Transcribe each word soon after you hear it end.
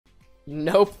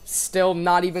Nope, still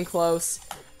not even close.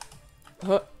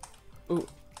 Huh. Ooh,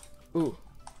 ooh,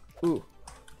 ooh,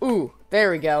 ooh,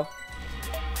 there we go.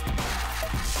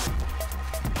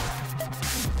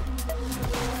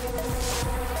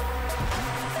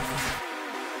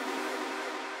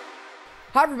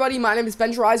 Hi everybody, my name is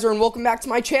Benjerizer and welcome back to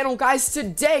my channel. Guys,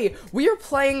 today we are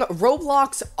playing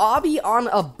Roblox Obby on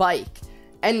a bike.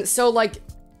 And so like,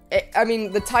 I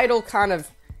mean, the title kind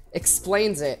of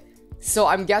explains it. So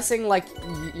I'm guessing like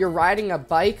you're riding a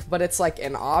bike, but it's like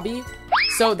an obby.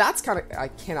 So that's kind of, I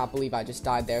cannot believe I just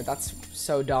died there. That's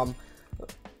so dumb.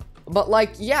 But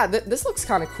like, yeah, this looks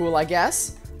kind of cool, I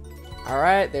guess. All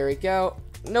right, there we go.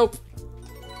 Nope.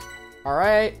 All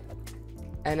right.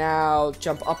 And now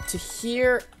jump up to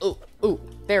here. Ooh, ooh,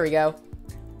 there we go.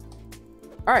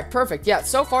 All right, perfect. Yeah,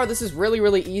 so far this is really,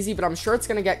 really easy, but I'm sure it's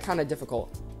gonna get kind of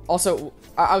difficult. Also,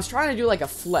 I was trying to do like a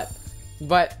flip,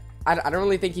 but I don't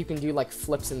really think you can do like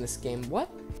flips in this game. What?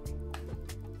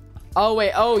 Oh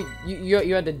wait, oh,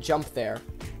 you had to jump there.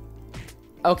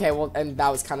 Okay, well, and that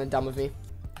was kind of dumb of me.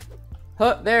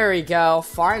 Huh, there we go,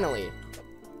 finally.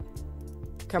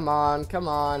 Come on, come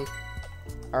on.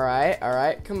 All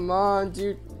right, come on,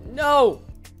 dude. No!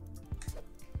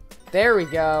 There we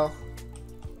go.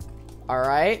 All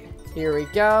right, here we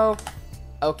go.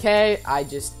 Okay,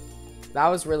 that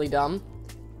was really dumb.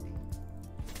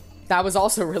 That was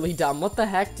also really dumb. What the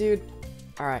heck, dude?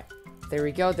 All right, there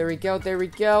we go, there we go, there we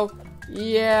go.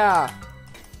 Yeah.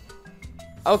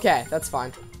 Okay, that's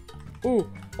fine. Ooh,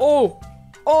 oh,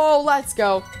 oh, let's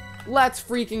go. Let's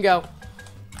freaking go.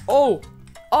 Oh,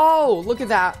 oh, look at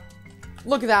that.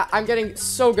 Look at that. I'm getting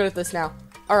so good at this now.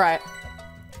 All right.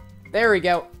 There we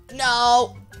go.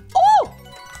 No. Oh!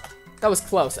 That was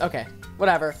close. Okay.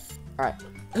 Whatever. All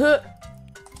right.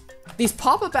 These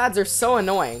pop-up ads are so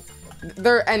annoying.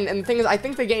 And the thing is, I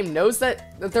think the game knows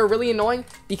that they're really annoying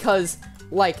because,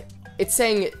 like, it's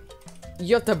saying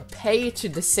you have to pay to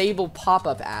disable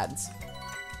pop-up ads.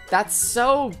 That's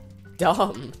so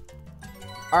dumb.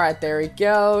 All right. There we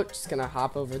go. Just gonna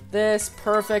hop over this.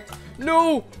 Perfect.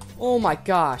 No! Oh my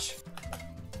gosh.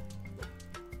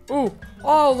 Ooh.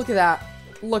 Oh, look at that.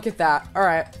 Look at that. All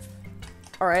right.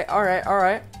 All right. All right. All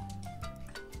right.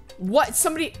 What?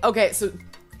 Somebody. Okay, so,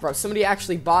 bro, somebody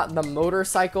actually bought the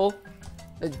motorcycle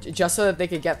just so that they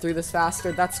could get through this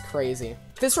faster. That's crazy.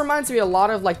 This reminds me a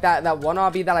lot of like that one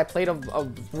obby that I played a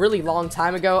really long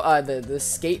time ago. The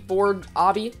skateboard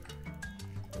obby.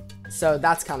 So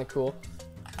that's kind of cool.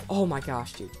 Oh my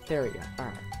gosh, dude. There we go. All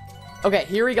right. Okay,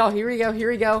 here we go, here we go, here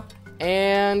we go.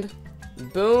 And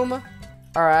boom.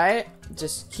 All right,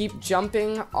 just keep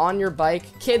jumping on your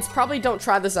bike. Kids, probably don't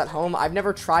try this at home. I've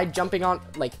never tried jumping on,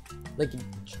 like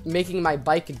making my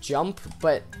bike jump,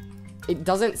 but it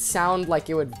doesn't sound like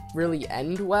it would really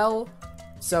end well.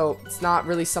 So it's not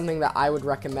really something that I would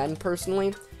recommend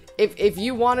personally. If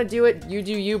you want to do it, you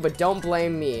do you, but don't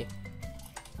blame me.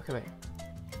 Okay, wait.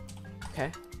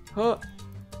 Okay. Huh.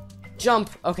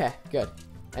 Jump. Okay, good.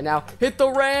 And now, hit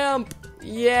the ramp!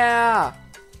 Yeah!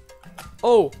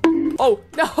 Oh! Oh,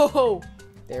 no!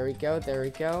 There we go, there we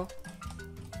go.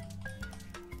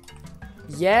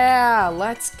 Yeah!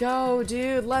 Let's go,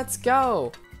 dude! Let's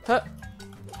go! Huh!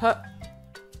 Huh!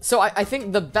 So, I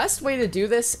think the best way to do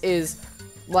this is,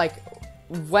 like,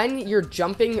 when you're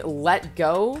jumping, let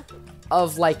go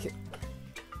of, like,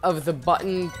 of the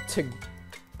button to...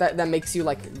 That makes you,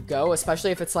 like, go.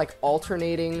 Especially if it's, like,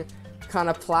 alternating kind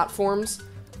of platforms.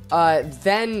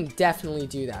 Then definitely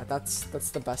do that. That's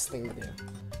the best thing to do.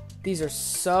 These are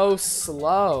so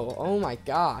slow. Oh my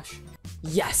gosh.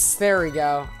 Yes, there we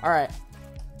go. All right.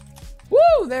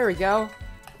 Woo, there we go.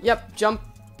 Yep, jump.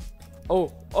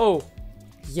 Oh, oh,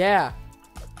 yeah.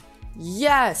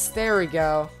 Yes, there we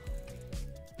go.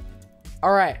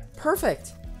 All right,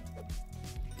 perfect.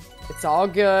 It's all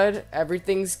good.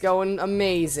 Everything's going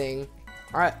amazing.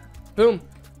 All right, boom.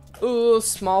 Ooh,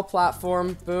 small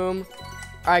platform, boom.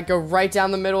 All right, go right down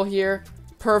the middle here.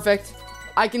 Perfect.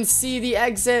 I can see the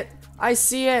exit. I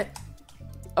see it.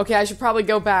 Okay, I should probably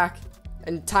go back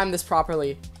and time this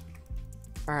properly.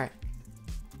 All right.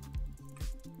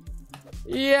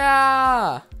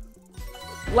 Yeah.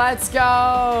 Let's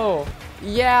go.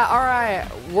 Yeah, all right.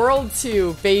 World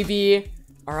 2, baby.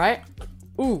 All right.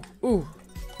 Ooh, ooh.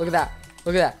 Look at that.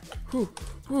 Look at that. Ooh,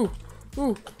 ooh,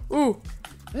 ooh, ooh.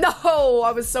 No,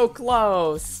 I was so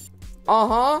close.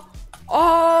 Uh-huh.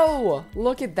 Oh,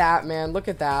 look at that, man. Look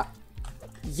at that.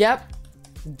 Yep.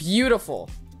 Beautiful.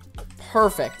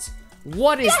 Perfect.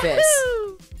 What is this?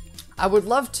 I would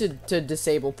love to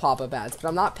disable pop-up ads, but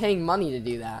I'm not paying money to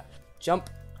do that. Jump,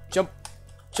 jump,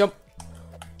 jump,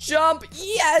 jump.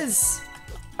 Yes!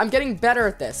 I'm getting better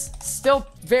at this. Still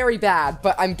very bad,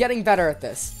 but I'm getting better at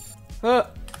this.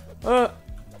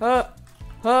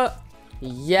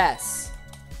 Yes.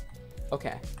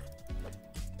 Okay.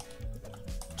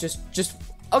 Just,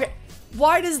 okay.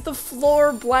 Why does the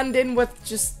floor blend in with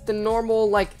just the normal,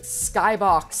 like,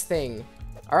 skybox thing?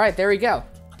 All right, there we go.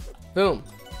 Boom.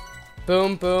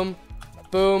 Boom, boom,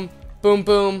 boom, boom,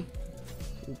 boom.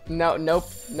 No, nope,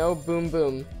 no boom,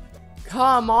 boom.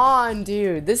 Come on,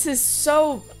 dude. This is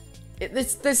so...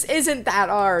 This isn't that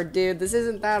hard, dude. This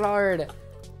isn't that hard.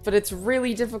 But it's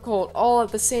really difficult all at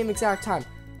the same exact time.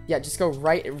 Yeah, just go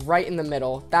right in the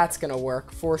middle. That's gonna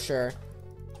work for sure.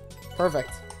 Perfect.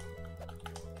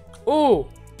 Ooh,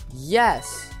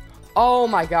 yes. Oh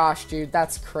my gosh, dude.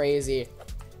 That's crazy.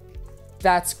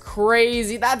 That's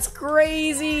crazy. That's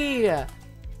crazy.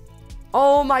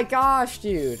 Oh my gosh,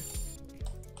 dude.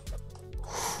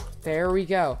 There we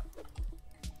go.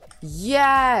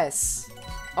 Yes.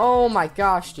 Oh my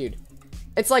gosh, dude.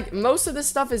 It's like most of this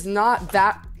stuff is not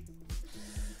that.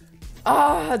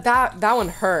 That one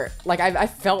hurt. Like I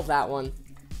felt that one.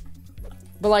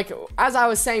 But like as I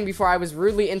was saying before, I was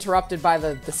rudely interrupted by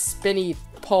the spinny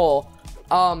pole.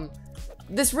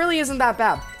 This really isn't that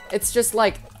bad. It's just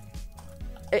like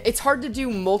it's hard to do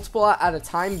multiple at a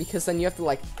time because then you have to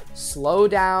like slow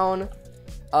down,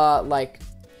 like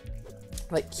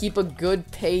keep a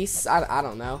good pace. I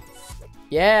don't know.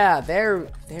 Yeah, there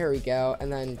we go.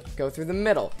 And then go through the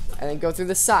middle, and then go through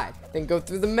the side, then go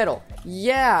through the middle.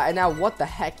 Yeah, and now what the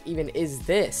heck even is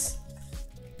this?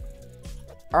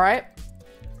 All right,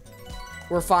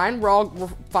 we're fine. We're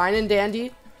fine and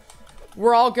dandy.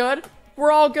 We're all good.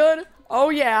 We're all good. Oh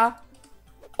yeah,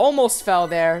 almost fell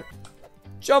there.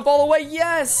 Jump all the way.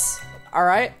 Yes. All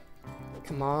right.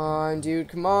 Come on, dude.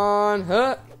 Come on.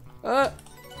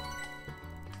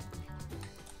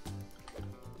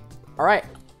 All right.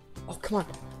 Oh, come on.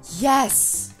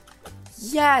 Yes.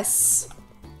 Yes.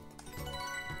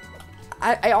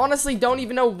 I honestly don't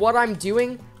even know what I'm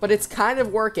doing, but it's kind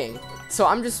of working. So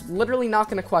I'm just literally not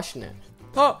going to question it.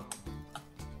 Oh.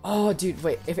 Oh, dude,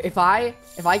 wait. If I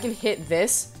can hit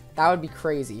this, that would be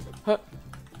crazy. Huh.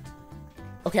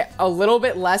 Okay, a little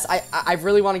bit less. I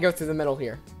really want to go through the middle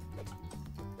here.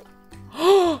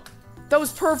 Oh, that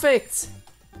was perfect.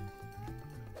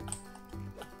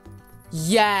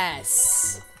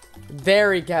 Yes.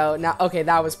 There we go. Now, okay,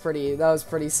 that was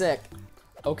pretty sick.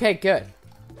 Okay, good.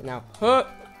 Now,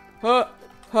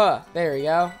 there we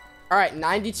go. All right,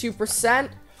 92%.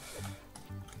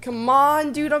 Come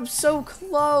on, dude, I'm so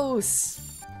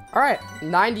close. All right,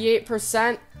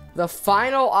 98%. The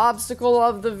final obstacle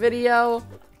of the video.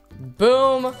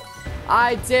 Boom.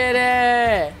 I did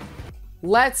it.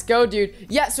 Let's go, dude.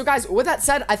 Yeah, so guys, with that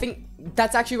said, I think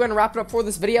that's actually going to wrap it up for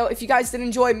this video. If you guys did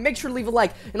enjoy, make sure to leave a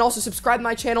like and also subscribe to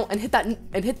my channel and hit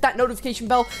that notification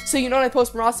bell so you know when I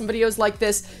post more awesome videos like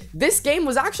this. This game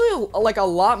was actually like a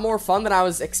lot more fun than I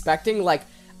was expecting. Like,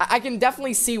 I can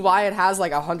definitely see why it has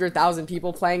like 100,000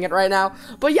 people playing it right now.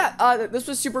 But yeah, this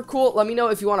was super cool. Let me know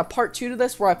if you want a part 2 to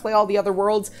this where I play all the other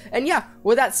worlds. And yeah,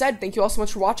 with that said, thank you all so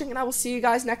much for watching, and I will see you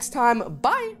guys next time.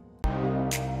 Bye!